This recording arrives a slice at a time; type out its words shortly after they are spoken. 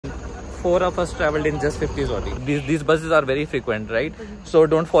4 of us traveled in just 50 zloty. These buses are very frequent, right? So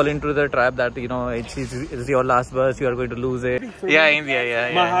don't fall into the trap that, you know, it's your last bus, you are going to lose it. Yeah, India,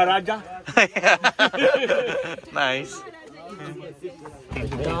 yeah. Maharaja. Nice.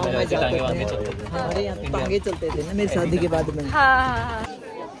 हमारे यहाँ टांगे चलते थे ना मेरी शादी के बाद में.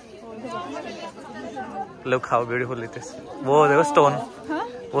 Look how beautiful it is. वो देखो stone.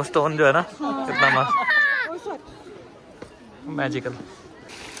 वो stone जो है ना कितना मस्त. Magical.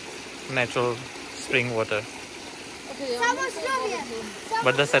 Natural spring water.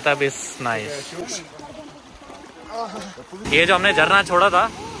 But the setup is nice. ये जो हमने झरना छोड़ा था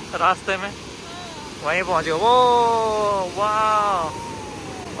रास्ते में वहीं पहुंच गए. वो वाह.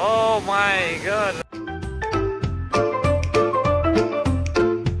 Oh my god.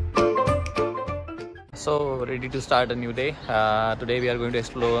 So ready to start a new day. Today we are going to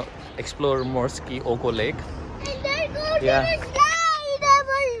explore Morskie Oko Lake. Yeah.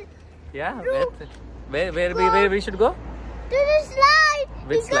 Yeah. Where we should go? To the slide.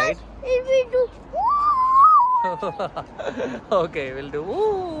 Which slide? If we do. Okay, we'll do.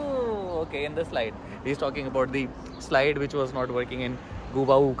 Ooh, okay, in the slide. He's talking about the slide which was not working in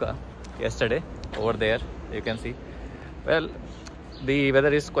Gubauka yesterday. Over there, you can see. Well, the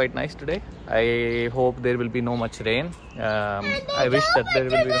weather is quite nice today. I hope there will be no much rain. I wish that there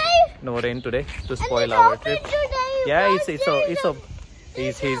will be no rain today to spoil our trip. Yeah,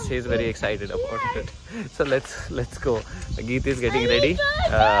 he's very excited about it. So let's go. Geet is getting ready,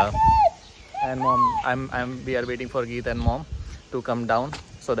 and mom, we are waiting for Geet and mom to come down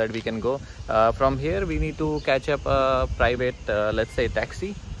so that we can go. From here we need to catch up a private, let's say,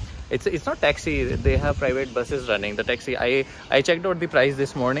 taxi. It's not taxi, they have private buses running. The taxi, I checked out the price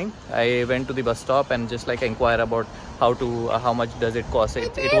this morning. I went to the bus stop and just like inquire about how much does it cost.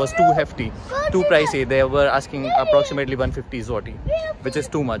 It was too hefty, too pricey. They were asking approximately 150 zloty, which is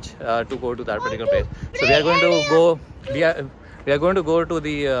too much to go to that particular place. So we are going to go. We are going to go to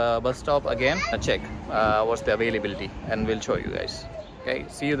the bus stop again and check what's the availability, and we'll show you guys. Okay,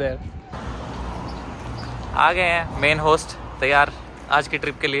 see you there. आ गए हैं main host तैयार आज की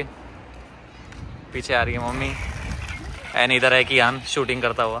trip के लिए. पीछे आ रही है मम्मी एंड इधर है कियान शूटिंग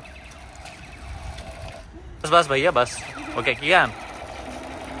करता हुआ. बस भैया बस. ओके कियान,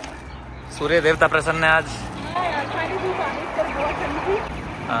 सूर्य देवता प्रसन्न है आज.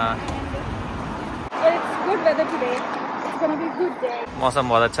 मौसम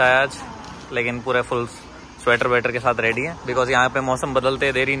बहुत अच्छा है आज, लेकिन पूरे फुल स्वेटर वेटर के साथ रेडी है बिकॉज यहाँ पे मौसम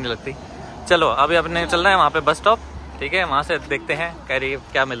बदलते देरी नहीं लगती. चलो अभी अपने चल रहे हैं वहाँ पे बस स्टॉप. ठीक है, वहाँ से देखते हैं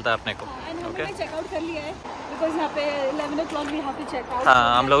क्या मिलता है अपने को. ओके, चेकआउट कर लिया है बिकॉज़ यहाँ पे 11 o'clock we have to check out.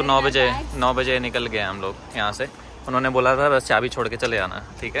 हाँ, हम लोग 9 बजे निकल गए हम लोग यहाँ से. उन्होंने बोला था बस चाबी छोड़ के चले जाना.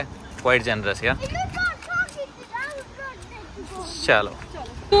 ठीक है, क्वाइट जनरस. या चलो.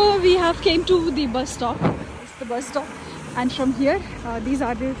 So we have came to the bus stop. It's the bus stop, and from here these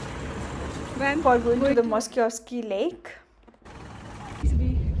are the van for going to the Morskie Oko Lake.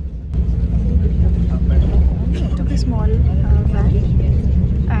 A small van,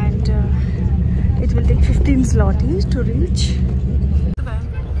 and it will take 15 zlotys to reach.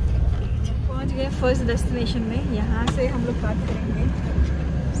 पहुंच गए first destination में. यहाँ से हम लोग बात करेंगे.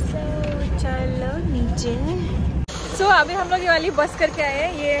 So चलो नीचे. So अभी हम लोग ये वाली बस करके आए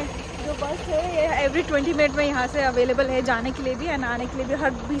हैं. ये जो बस है ये एवरी 20 मिनट में यहाँ से अवेलेबल है, जाने के लिए भी एंड आने के लिए भी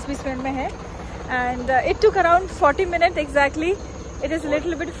हर 20-20 मिनट में है. And it took around 40 minutes exactly. It is a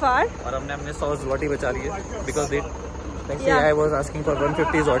little bit far. और हमने 100 zloty बचा ली है because I was asking for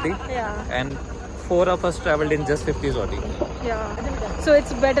 150 zloty. Yeah. And 4 of us traveled in just 50 zloty. Yeah. So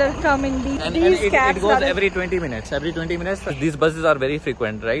it's better coming these cabs. It goes every 20 minutes. Every 20 minutes. These buses are very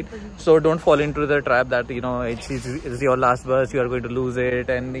frequent, right? So don't fall into the trap that, you know, it's your last bus, you are going to lose it,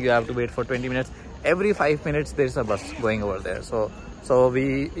 and you have to wait for 20 minutes. Every 5 minutes there's a bus going over there. So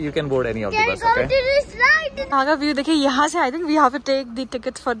you can board any of the bus. Okay. यहाँ का view देखिए. यहाँ से I think we have to take the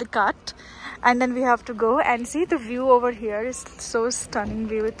tickets for the cart, and then we have to go and see the view over here. Is so stunning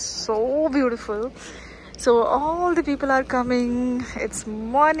view. It's so beautiful. So all the people are coming. It's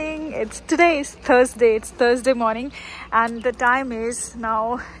morning. Today is Thursday. It's Thursday morning, and the time is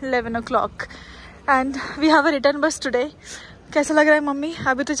now 11 o'clock. And we have a return bus today. कैसा लग रहा है mummy?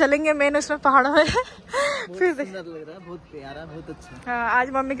 अभी तो चलेंगे main उसमें पहाड़ों में. फिर सुंदर लग रहा है, बहुत प्यारा, बहुत अच्छा. हाँ, आज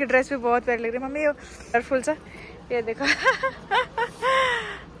मम्मी की ड्रेस भी बहुत प्यारी लग रही है. मम्मी ये कलरफुल सा ये देखो.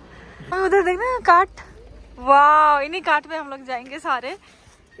 उधर देखना काट. वाह, इन्हीं काट में हम लोग जाएंगे सारे.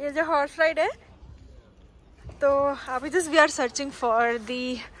 ये जो हॉर्स राइड है. तो अभी just we are searching for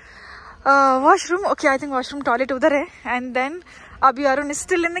the washroom. Okay, I think washroom toilet उधर है. And then अभी Arun is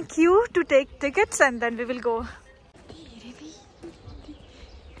still in the queue to take tickets, and then we will go.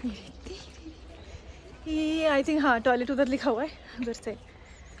 ये आई थिंक हाँ toilet उधर लिखा हुआ है उधर से.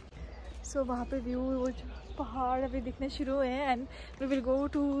 सो वहाँ पे व्यू पहाड़ अभी दिखने शुरू हुए हैं and we will go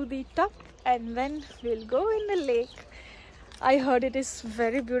to the top and then we will go in the lake. I heard it is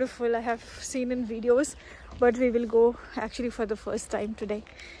very beautiful. I have seen in videos, but we will go actually for the first time today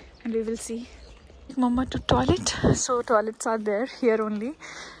and we will see. Mama to toilet, so toilets are there here only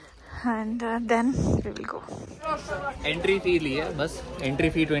and then we will go. Entry fee ली है बस. Entry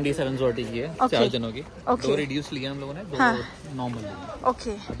fee 27 zloty की है. Okay. 4 जनों की. Okay. 2 reduce लिए हम लोगों ने, 2 हाँ. नॉर्मल लिए.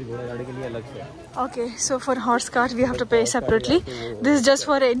 Okay. अभी घोड़ा गाड़ी के लिए अलग से. Okay, so for horse cart we have to pay separately. This is just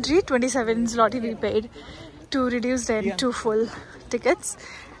for entry. 27 zloty we paid to reduce them to full tickets.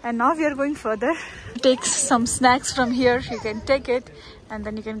 And now we are going further. Take some snacks from here. You can take it and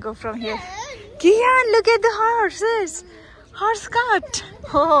then you can go from here. Kian, look at the horses. Horse cart.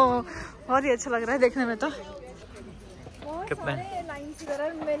 Oh, बहुत ही अच्छा लग रहा है देखने में तो. कितने? Lines there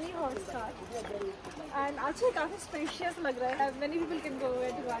are many horse carts. And actually काफी spacious लग रहा है. Many people can go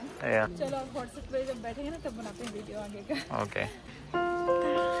at once. Yeah. चलो अब horse पे जब बैठेंगे ना तब बनाते हैं वीडियो आगे का. Okay.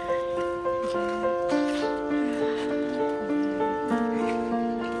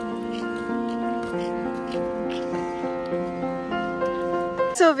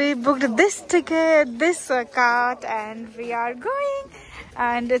 So we booked this ticket, this cart, and we are going.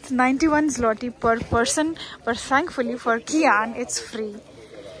 And it's 91 zloty per person, but thankfully for Kian, it's free.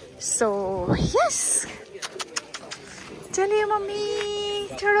 So yes. Chaliye mummy,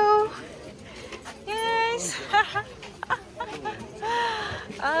 chalo. Yes.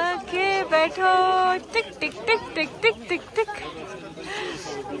 Okay, बैठो. Tick tick tick tick tick tick tick.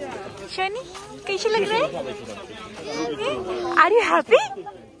 Shani, कैसे लग रहा है? Are you happy?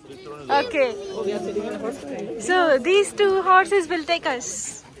 Okay. So these two horses will take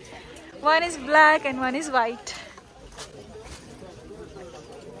us. One is black and one is white.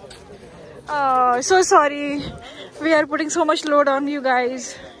 Oh, so sorry. We are putting so much load on you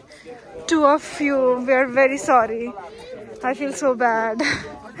guys. Two of you. We are very sorry. I feel so bad.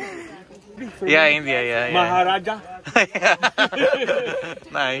 Yeah, India, yeah. Maharaja.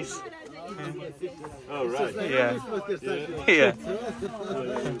 Nice. Oh, right. Yeah. Yeah.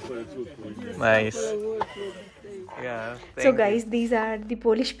 Nice. Yeah. So guys, these are the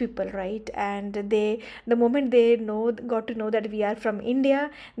Polish people, right? And the moment they got to know that we are from India,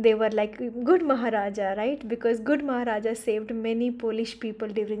 they were like, good Maharaja, right? Because good Maharaja saved many Polish people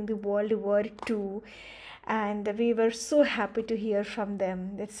during the World War II. And we were so happy to hear from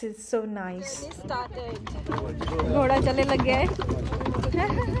them. This is so nice. घोड़ा चलने लग गया है.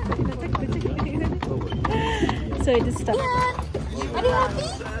 So it is stuck. Are you happy?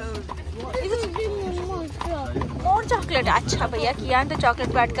 और chocolate. अच्छा भैया कियान तो chocolate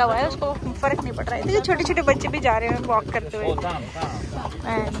bat का हुआ है, उसको फर्क नहीं पड़ रहा है. देखिए छोटे छोटे बच्चे भी जा रहे हैं वॉक करते हुए.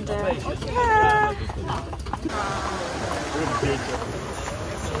 एंड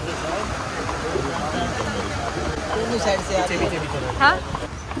दोनों साइड से आ रही है. हाँ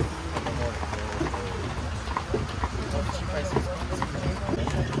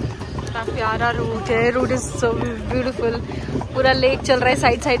प्यारा रूट है. Root is so beautiful. पूरा लेक चल रहा है,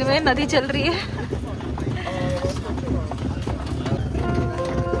 साइड साइड में नदी चल रही है.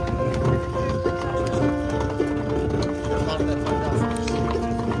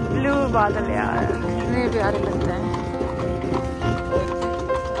 ब्लू बादल यार कितने प्यारे लगते हैं.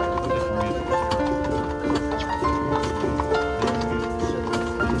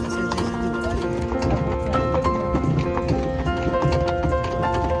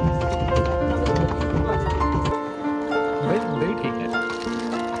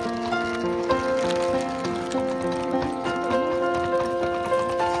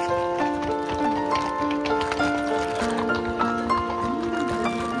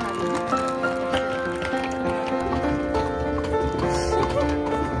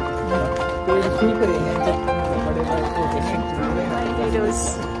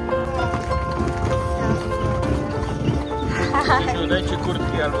 Dajcie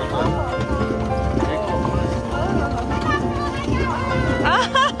kurtki albo to.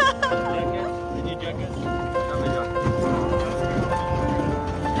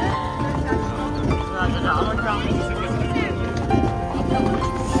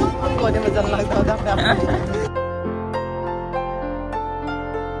 कोने में जल लगता होता अपने आप.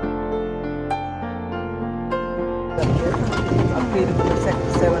 अब फिर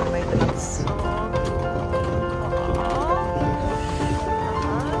सेक्टर 7 में इतना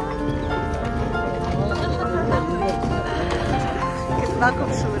कितना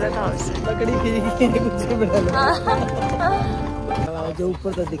खूबसूरत हाउस है. लकड़ी की कुछ बना लो. जो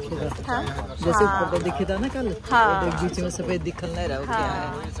ऊपर तो दिखेगा, हाँ? जैसे ऊपर तो दिखे था ना कल, हाँ। एक बीच में सफेद दिखल नहीं रहा, वो क्या है,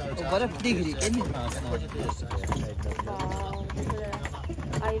 वो बर्फ दिख रही है नहीं।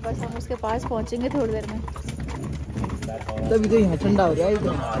 आई बस हम उसके पास पहुंचेंगे थोड़ी देर में। तभी तो यहाँ ठंडा हो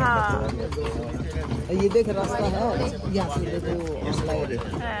जाएगा। हाँ ये देख रास्ता है यहाँ से, देखो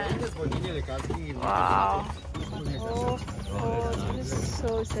so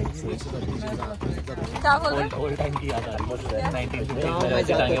sexy। क्या बोल रहे? ओल्ड टाइम की याद आ रही है।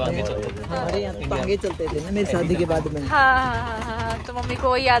 हमारे यहाँ टांगे चलते थे ना मेरी शादी के बाद में। हाँ, तो मम्मी को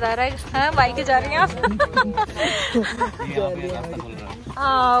वही याद आ रहा है। हाँ, बाइक के जा रही हैं आप?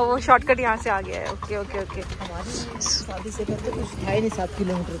 हाँ, वो शॉर्टकट यहाँ से आ गया है। Okay okay okay. हमारी शादी से पहले कुछ था ही नहीं 7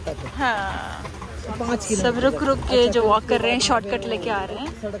 किलोमीटर तक। हाँ, 5 किलोमीटर सब रुक रुक के जो वॉक कर रहे हैं, शॉर्टकट लेके आ रहे हैं।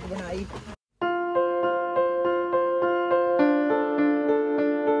 सड़क बनाई।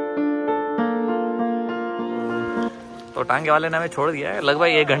 तो टांगे वाले ने हमें छोड़ दिया है लगभग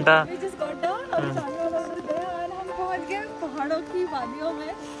 1 घंटा। पहाड़ों की वादियों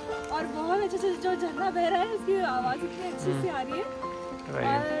में और बहुत अच्छे से जो झरना बह रहा है, उसकी आवाज इतनी अच्छी से आ रही है।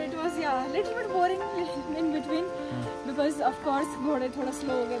 It was little bit boring in between because of course घोड़े थोड़ा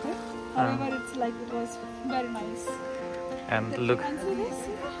slow हो गए थे. However, it's like it was very nice. And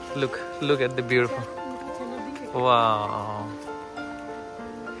look at the beautiful. Wow.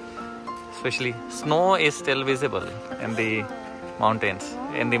 Especially snow is still visible in the mountains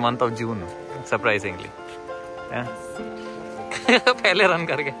in the month of June, surprisingly. Yeah. पहले run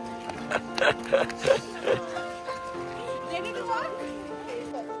करके।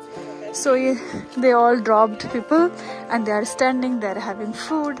 So they all dropped people and they are standing, they are having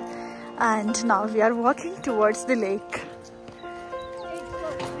food, and now we are walking towards the lake.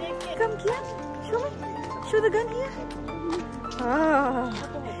 Come Kian, show the gun here.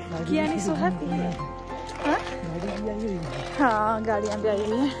 Kian is so happy. हाँ, गाड़ियाँ भी आई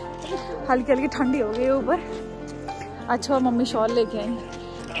हुई हैं। हल्की हल्की ठंडी हो गई है ऊपर। अच्छा मम्मी शॉल लेके आई,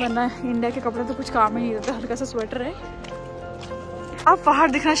 वरना इंडिया के कपड़े तो कुछ काम ही नहीं देते। हल्का सा स्वेटर है। अब पहाड़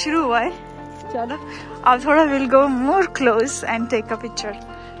दिखना शुरू हुआ है। चलो अब थोड़ा will go more close and take a picture.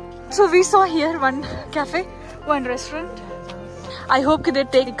 So we saw here one cafe, one restaurant. I hope कि they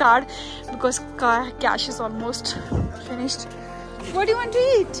take card because cash is almost finished. What do you want to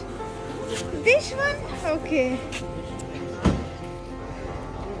eat? This one? Okay.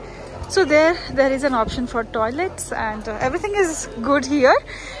 So there is an option for toilets and everything is good here.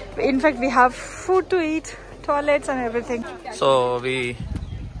 In fact, we have food to eat, toilets and everything. So we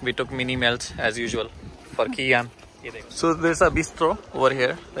took mini meals as usual for Kian. So there's a bistro over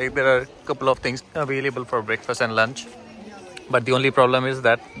here. Like there are a couple of things available for breakfast and lunch, but the only problem is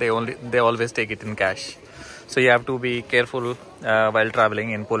that they always take it in cash. So you have to be careful while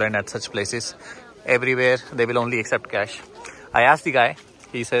traveling in Poland at such places. Everywhere they will only accept cash. I asked the guy.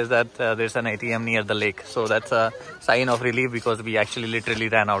 He says that there's an ATM near the lake, so that's a sign of relief because we actually literally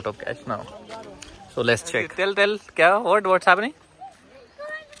ran out of cash now. So let's check. Tell, kya? What's happening?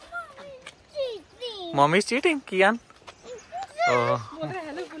 Mommy is cheating, Kian. Oh.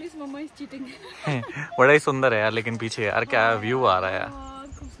 Hello police, mama is cheating. बड़ा ही सुंदर है यार, लेकिन पीछे यार क्या view आ रहा है यार।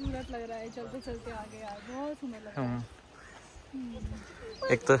 खूबसूरत लग रहा है, चलते चलते आगे यार, बहुत सुंदर लग रहा है।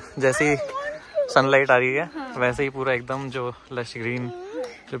 एक तो जैसे ही सनलाइट आ रही है वैसे ही पूरा एकदम जो लश ग्रीन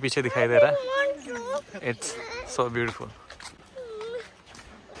जो पीछे दिखाई दे रहा है, इट्स सो ब्यूटीफुल।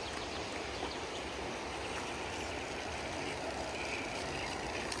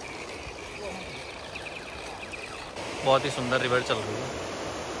 बहुत ही सुंदर रिवर चल रही है।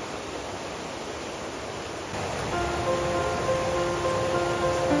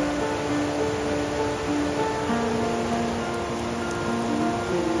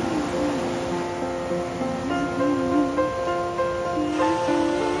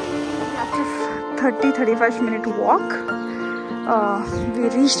 After 30-35 minute walk, we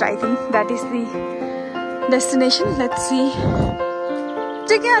reached, I think that is the destination. Let's see.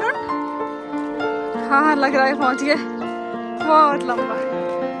 ठीक है अरुण? हाँ लग रहा है पहुंच गए। बहुत लंबा।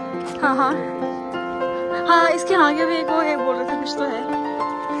 हाँ इसके आगे भी एक वो है, बोल रहे थे कुछ तो है।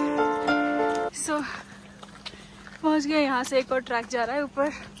 So पहुंच गए। यहाँ से एक और ट्रैक जा रहा है ऊपर।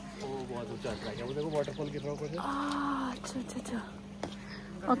 बहुत ऊंचा ट्रैक है, वो देखो वाटरफॉल गिर रहा है ऊपर से। अच्छा।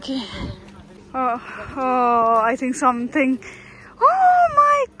 Okay. Oh, I think something. Oh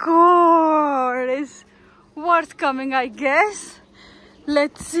my God, is worth coming, I guess.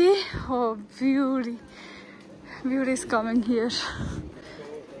 Let's see. Oh, beauty is coming here.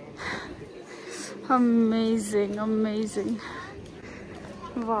 Amazing.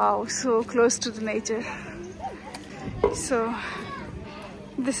 Wow, so close to the nature. So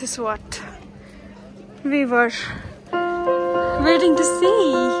this is what we were waiting to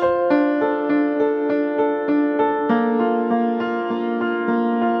see.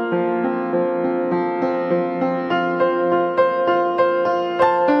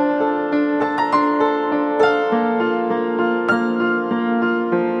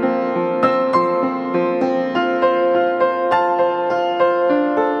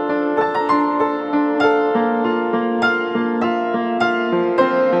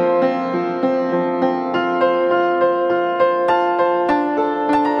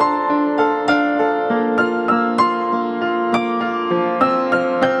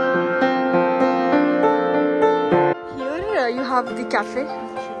 The cafe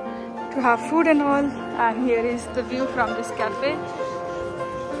to have food and all, and here is the view from this cafe.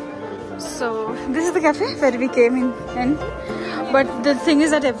 So this is the cafe where we came in, but the thing is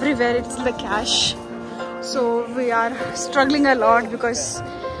that everywhere it's the cash, so we are struggling a lot because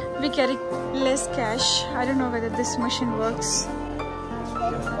we carry less cash. I don't know whether this machine works.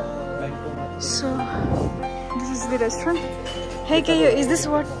 So this is the restaurant. Hey Kayo, is this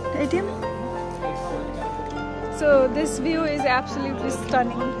what ATM? So this view is absolutely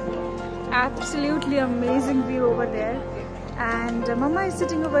stunning, absolutely amazing view over there. And Mama is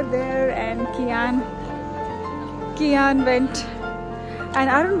sitting over there, and Kian went, and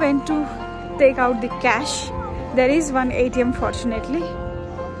Arun went to take out the cash. There is one ATM fortunately.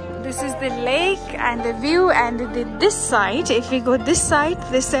 This is the lake and the view, and this side, if we go this side,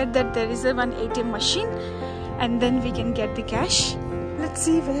 they said that there is one ATM machine and then we can get the cash. Let's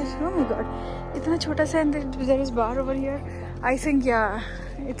see where. Oh my god, itna chota sa, and there is bar over here. I think yeah,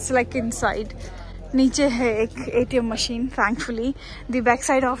 it's like inside. Niche hai ek ATM machine, thankfully. The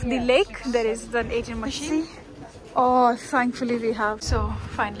backside of the lake there is an ATM machine. Oh, thankfully we have. So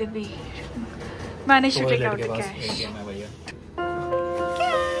finally we managed to take out the cash.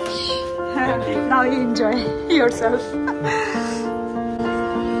 Cash. Now you enjoy yourself.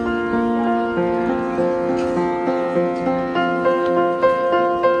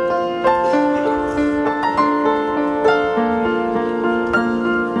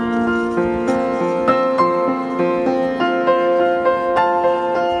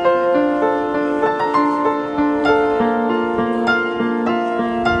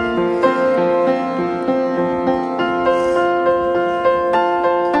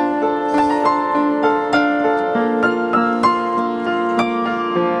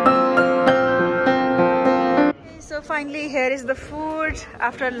 Finally, here is the food.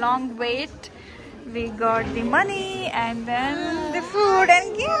 After a long wait, we got the money and then the food,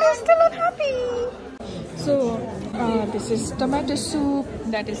 and Kian is still unhappy. So this is tomato soup,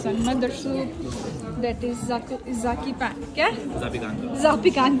 that is some mother soup, that is Zakopane,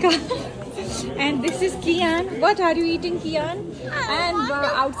 Zapikanka. And this is Kian. What are you eating, Kian? And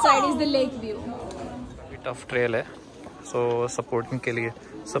outside is the lake view. Tough trail है, so support के लिए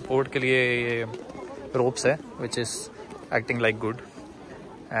ये ropes है, which is acting like good,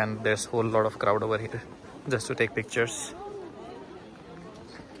 and there's whole lot of crowd over here just to take pictures,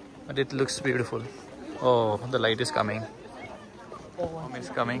 but it looks beautiful. Oh, the light is coming. Mom is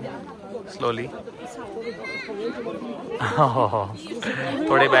coming slowly.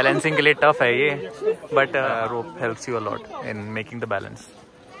 थोड़े balancing के लिए tough है ये, but rope helps you a lot in making the balance.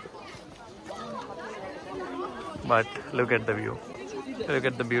 But look at the view. Look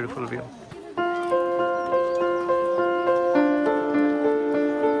at the beautiful view.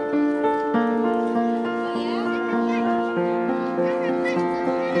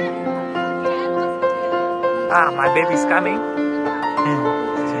 Ah, my baby's coming.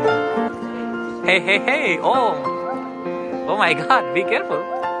 Hey, hey, hey. Oh. Oh my god, be careful.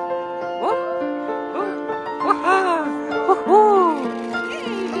 Oh. Oh. Oh. Oh.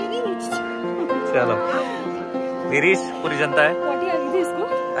 चलो. गिरीश, पूरी जनता है.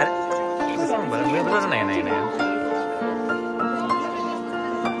 अरे, नहीं.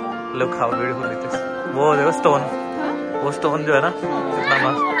 Look how beautiful it is. वो देखो stone. वो stone जो है ना, कितना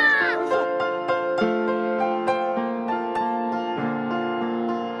मस्त.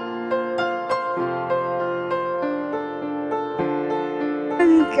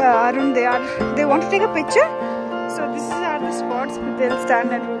 Arun, they want to take a picture, so this are the spots. They'll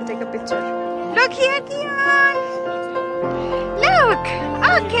stand and we'll take a picture. Look here, Kian. Look.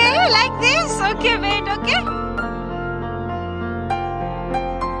 Okay, like this. Okay, wait. Okay.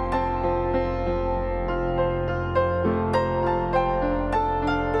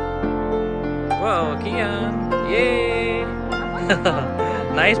 Wow, Kian. Yay.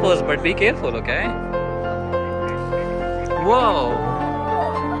 Nice pose, but be careful, okay? Whoa.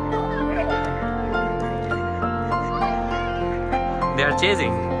 They are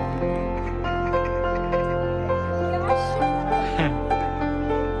chasing.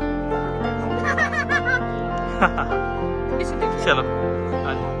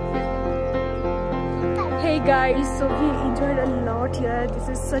 guys, so we enjoyed a lot here. This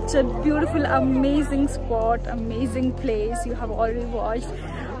is such a beautiful, amazing spot, amazing place. You have already watched.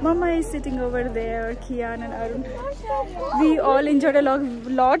 Mama is sitting over there, Kian and Arun. We all enjoyed a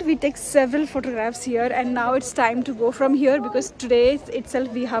lot. We take several photographs here, and now it's time to go from here because today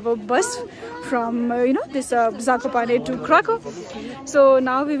itself we have a bus from this Zakopane to Krakow. So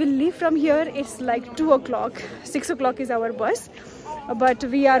now we will leave from here. It's like 2 o'clock. 6 o'clock is our bus, but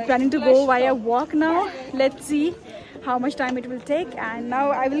we are planning to go via walk now. Let's see how much time it will take, and now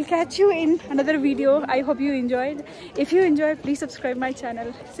I will catch you in another video. I hope you enjoyed. If you enjoyed, please subscribe my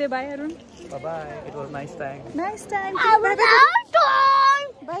channel. Say bye, Arun. Bye bye. It was nice time. Nice time. Have a nice time.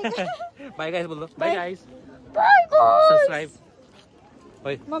 Bye. Bye guys, बोलो. Bye guys. Bye guys. Subscribe.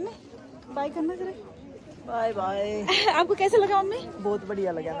 Bye. Mummy bye करना जरा. Bye bye. आपको कैसा लगा mummy? बहुत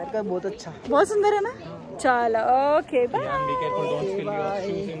बढ़िया लगा मेरे को, बहुत अच्छा. बहुत सुंदर है ना? चलो okay bye. Be careful, don't spill your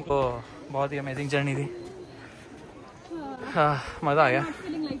shoes in. Oh, बहुत ही amazing journey थी. मजा आ गया.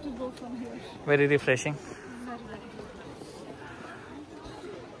 Very refreshing.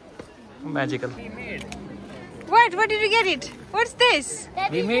 Magical. What did you get it? What's this?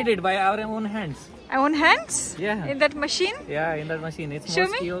 We made it by our own hands. Our own hands? Yeah. In that machine? Yeah, in that machine. It's Show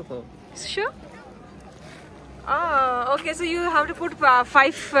me. Morskie Oko. Sure. Oh, okay. So you have to put 5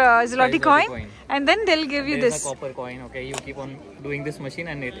 zloty zloty coin, coin. and then they'll give you There's this. a copper coin. Okay, you keep on doing this machine,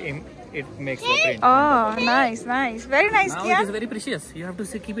 and it makes the print. Oh, nice. Very nice, Now it is Kian. very precious. You have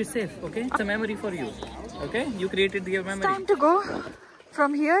to keep it safe. Okay, it's a memory for you. Okay, you created the memory. Time to go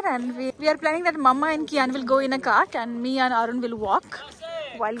from here, and we are planning that Mama and Kian will go in a cart, and me and Arun will walk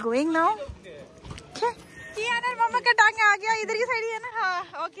while going now. Okay. Kian and Mama का टांग आ गया इधर की side ही है ना. हाँ.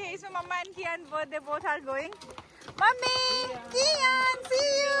 Okay. इसमें Mama and Kian both are going. Mommy, Kian, see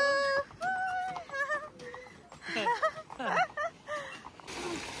you.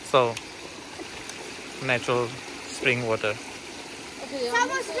 So, natural spring water.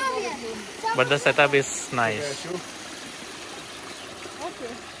 But the setup is nice.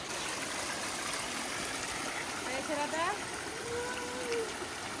 Okay.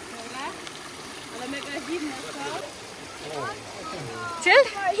 Chilled?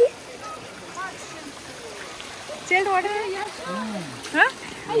 Chilled water है यार. हाँ?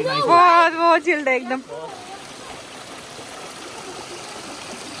 बहुत chilled है एकदम.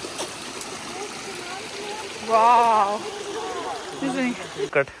 Wow.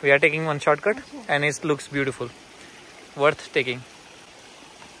 We are taking one shortcut, and it looks beautiful. Worth taking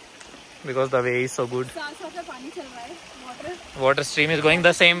because the way is so good. Water stream is going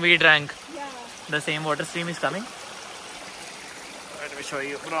the same we drank. Yeah. The same water stream is coming. Let me show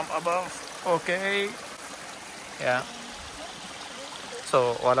you from above. Okay. Yeah.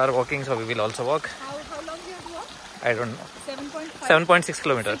 So all are walking, so we will also walk. How long do you have to walk? I don't know. 7.5 7.6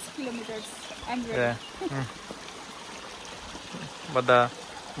 kilometers. kilometers. I'm ready. Yeah. But the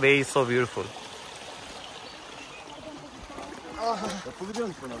way is so beautiful.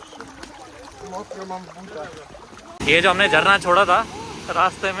 ये जो हमने झरना छोड़ा था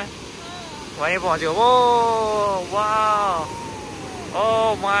रास्ते में वहीं पहुंचे. वो वाह,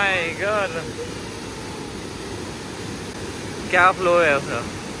 ओह माय गॉड, क्या फ्लो है उसका.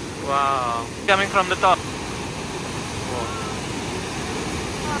 वाह, coming from the top.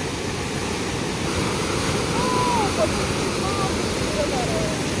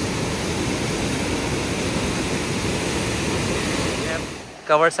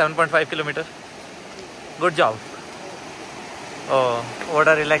 Covered 7.5 kilometers. Good job. Oh, what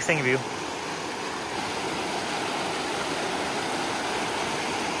a relaxing view.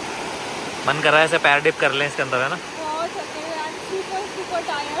 मन कर रहा है ऐसे पैर डिप कर लें इसके अंदर, है ना. बहुत थके हैं. I'm super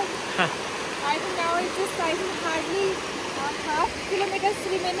tired. I think now it's just hardly half kilometers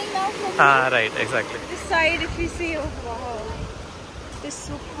remaining now from हाँ, here. right, exactly. This side, if you see, oh wow, it's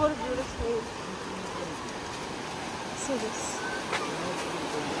super beautiful. See this.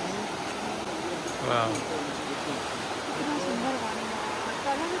 Wow. कितना सुंदर पानी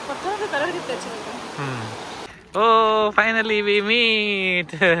है. पत्थरों के कलर कितने अच्छे लगते हैं. Oh, finally we meet.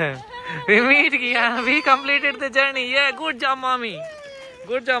 We meet किया. We completed the journey. Yeah, good job, mommy.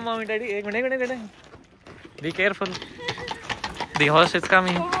 Good job, mommy, daddy. एक minute. Be careful. The horse is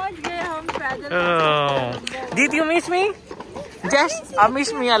coming. पहुंच गए हम पैदल. Oh. Did you miss me? Just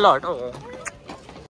miss me a lot. Oh.